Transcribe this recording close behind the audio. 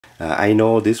I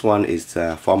know this one is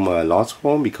from a lost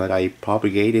home because I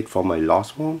propagated from a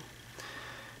lost home,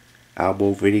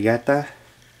 Albo Variegata.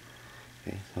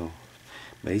 Okay, so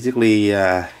basically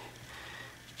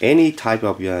any type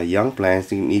of young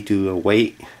plants, you need to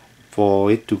wait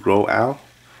for it to grow out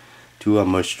to a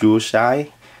mature size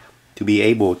to be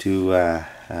able to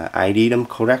ID them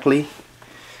correctly.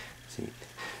 See,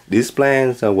 these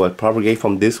plants were propagated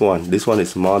from this one. This one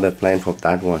is smaller plant from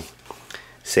that one.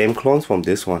 Same clones from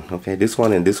this one. Okay, this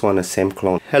one and this one are same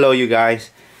clone. Hello you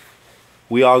guys.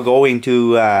 We are going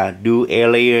to do air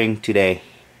layering today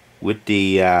with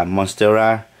the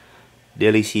Monstera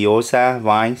Deliciosa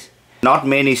vines. Not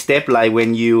many steps like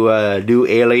when you do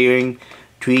air layering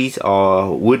trees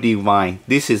or woody vine.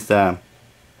 This is a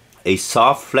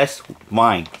soft flesh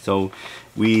vine, so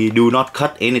we do not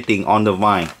cut anything on the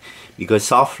vine, because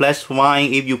soft flesh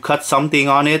vine, if you cut something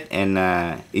on it and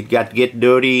it get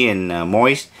dirty and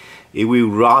moist, it will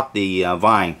rot the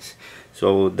vines.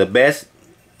 So the best,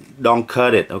 don't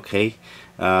cut it, okay?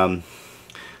 Don't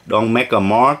make a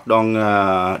mark, don't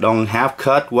half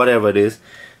cut, whatever it is.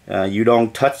 You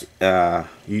don't touch,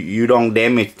 you don't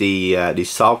damage the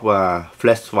soft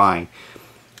flesh vine.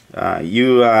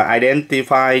 You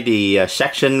identify the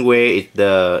section where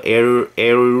the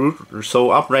air root show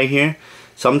up right here.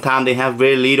 Sometimes they have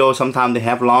very little, sometimes they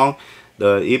have long.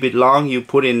 If it's long, you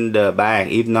put in the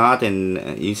bag. If not,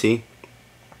 and you see,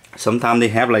 sometimes they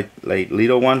have like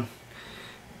little one,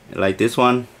 like this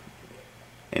one,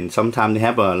 and sometimes they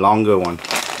have a longer one.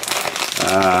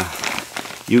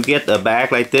 You get a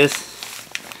bag like this.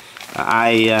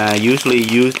 I usually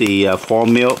use the 4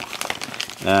 mil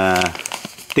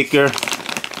thicker,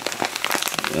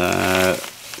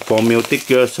 4 mil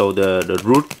thicker, so the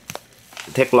root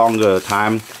take longer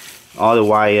time.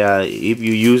 Otherwise, if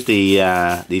you use the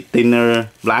thinner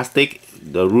plastic,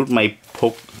 the root may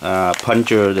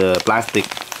puncture the plastic.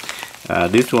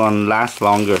 This one lasts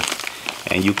longer,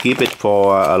 and you keep it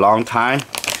for a long time.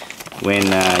 When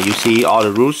you see all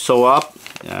the roots show up,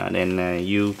 then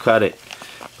you cut it.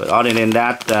 But other than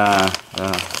that,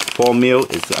 4 mil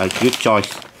is a good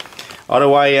choice.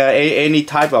 Otherwise, any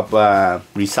type of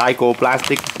recycled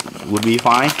plastic would be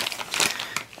fine.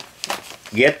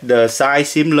 Get the size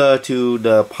similar to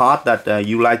the pot that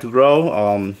you like to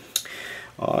grow.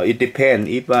 It depends.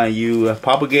 If you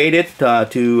propagate it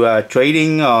to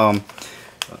trading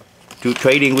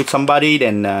with somebody,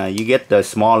 then you get the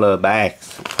smaller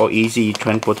bags for easy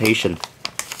transportation.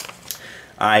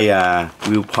 I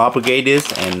will propagate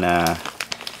this and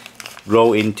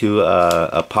grow into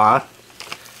a pot.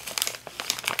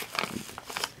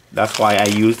 That's why I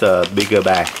use a bigger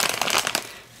bag.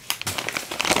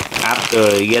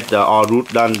 After you get the all root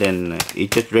done, then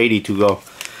it's just ready to go.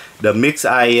 The mix,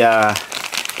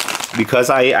 because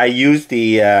I use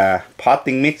the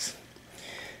potting mix,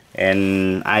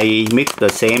 and I mix the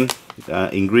same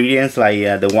ingredients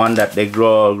like the one that they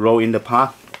grow in the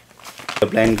pot. The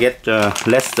plant get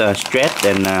less stress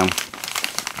than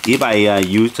if I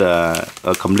use a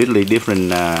completely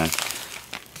different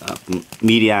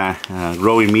media,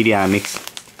 growing media mix.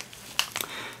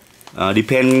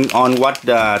 Depending on what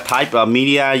type of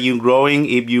media you growing.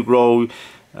 If you grow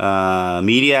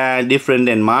media different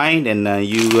than mine, then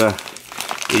you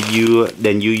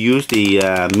use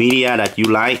the media that you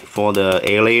like for the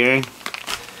air layering.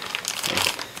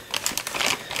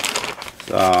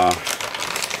 So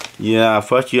yeah,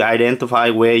 first you identify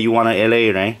where you want to air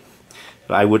layer, right?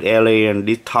 So I would air layer on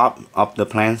this top of the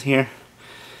plants here.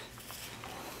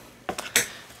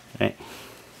 Right.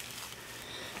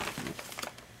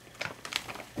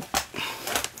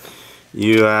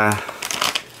 You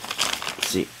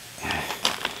see,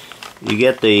 you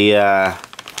get the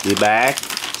bag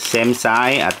same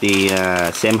size at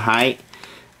the same height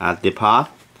at the pot,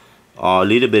 or a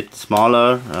little bit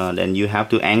smaller. Then you have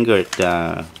to anchor it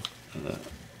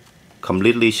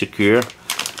completely secure.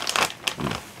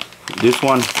 This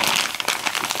one,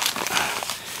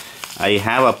 I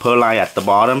have a perlite at the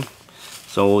bottom,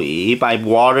 so if I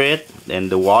water it, then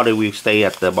the water will stay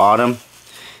at the bottom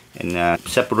and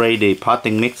separate the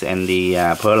potting mix and the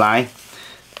perlite.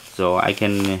 So I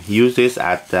can use this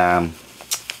at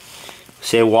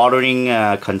say watering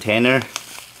container,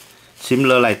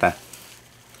 similar like that.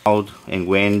 And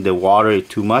when the water is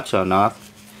too much or not,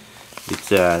 it's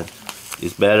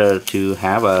better to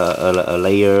have a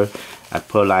layer of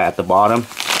perlite at the bottom,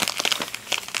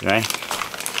 right?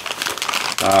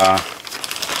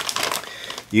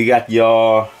 You got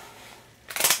your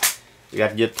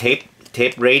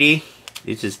tape ready.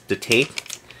 This is the tape.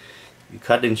 You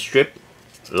cut in strip,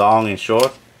 long and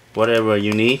short, whatever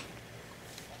you need.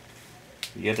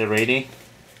 You get it ready.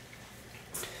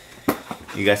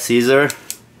 You got scissor.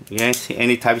 Yes,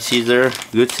 any type of scissor,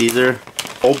 good scissor.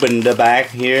 Open the bag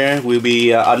here will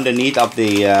be underneath of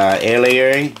the air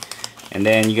layering, and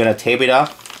then you're gonna tape it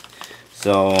up.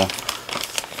 So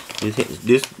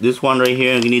this one right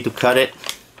here, you need to cut it.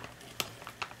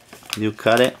 You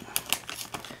cut it.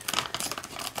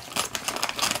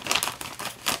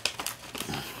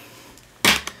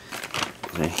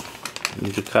 Okay, you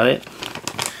need to cut it.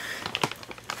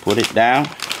 Put it down.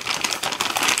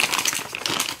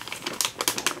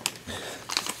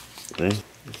 Okay,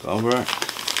 cover it.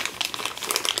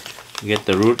 Get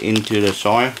the root into the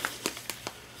soil.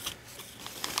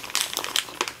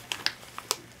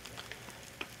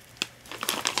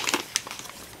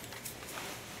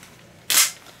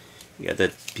 You got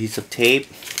that piece of tape.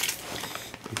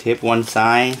 You tape one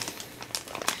side,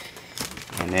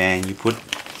 and then you put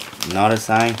another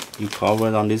side. You cover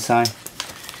it on this side.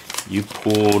 You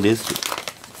pull this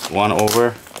one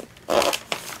over.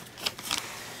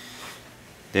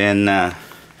 Then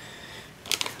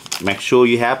make sure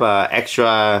you have a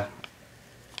extra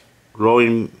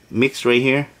growing mix right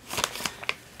here,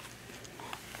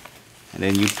 and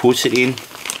then you push it in.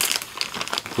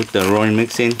 Put the growing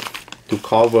mix in to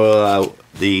cover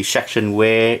the section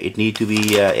where it needs to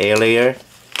be air layer.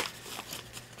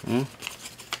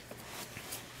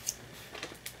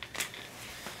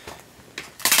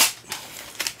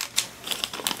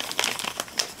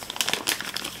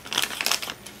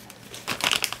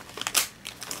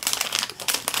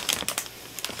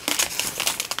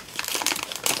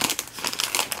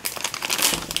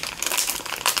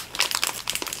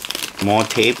 More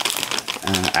tape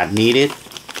as needed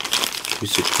to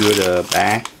secure the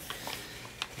bag.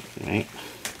 Right.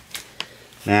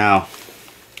 Now,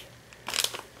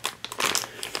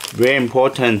 very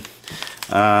important,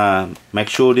 make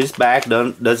sure this bag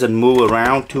doesn't move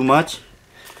around too much.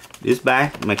 This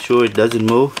bag, make sure it doesn't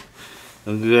move.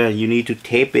 You need to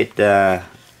tape it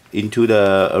into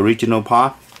the original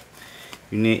part.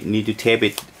 You need to tape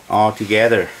it all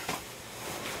together.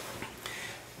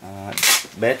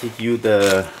 Best if you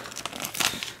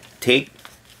tape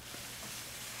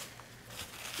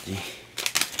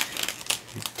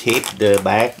the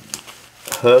bag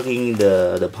hugging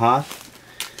the part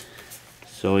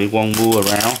so it won't move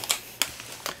around.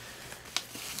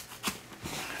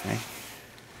 Okay.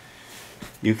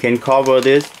 You can cover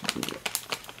this.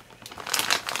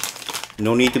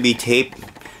 No need to be taped.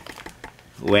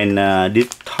 When this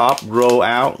top roll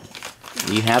out,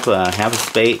 you have a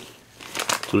space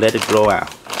to let it grow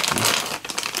out.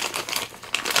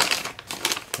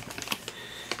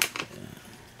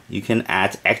 You can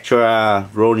add extra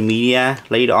rolling media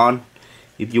later on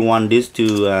if you want this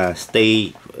to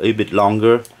stay a bit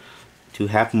longer, to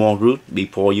have more root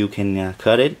before you can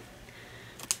cut it.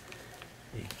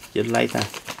 Just like that.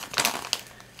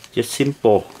 Just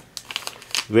simple.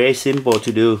 Very simple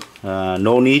to do.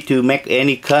 No need to make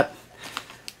any cut,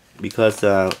 because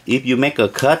if you make a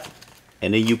cut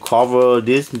and then you cover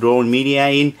this rolling media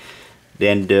in,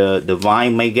 then the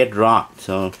vine may get rot.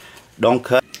 So don't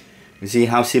cut. You see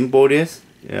how simple it is?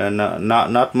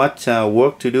 Not much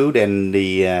work to do than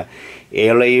the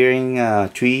air layering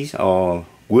trees or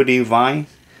woody vines.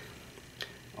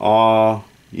 All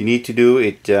you need to do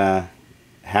is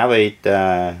have a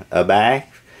bag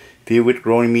filled with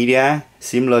growing media,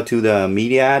 similar to the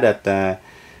media that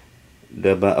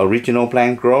the original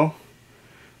plant grow.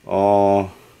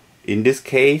 Or in this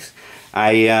case,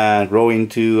 I grow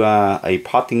into a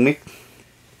potting mix.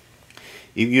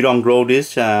 If you don't grow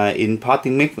this in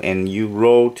potting mix and you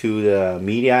grow to the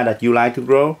media that you like to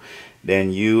grow,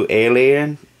 then you air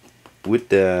layer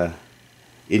with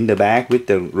in the bag with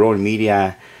the growing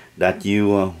media that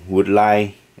you would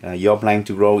like your plant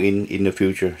to grow in the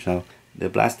future. So the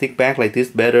plastic bag like this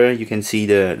better. You can see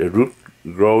the root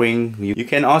growing. You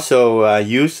can also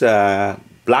use a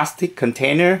plastic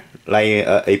container like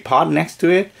a pot next to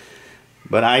it,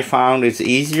 but I found it's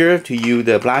easier to use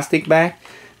the plastic bag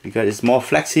because it's more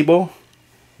flexible.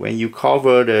 When you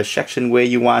cover the section where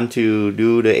you want to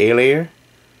do the air layer,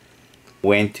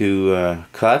 when to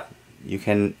cut, you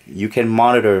can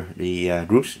monitor the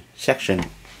root section.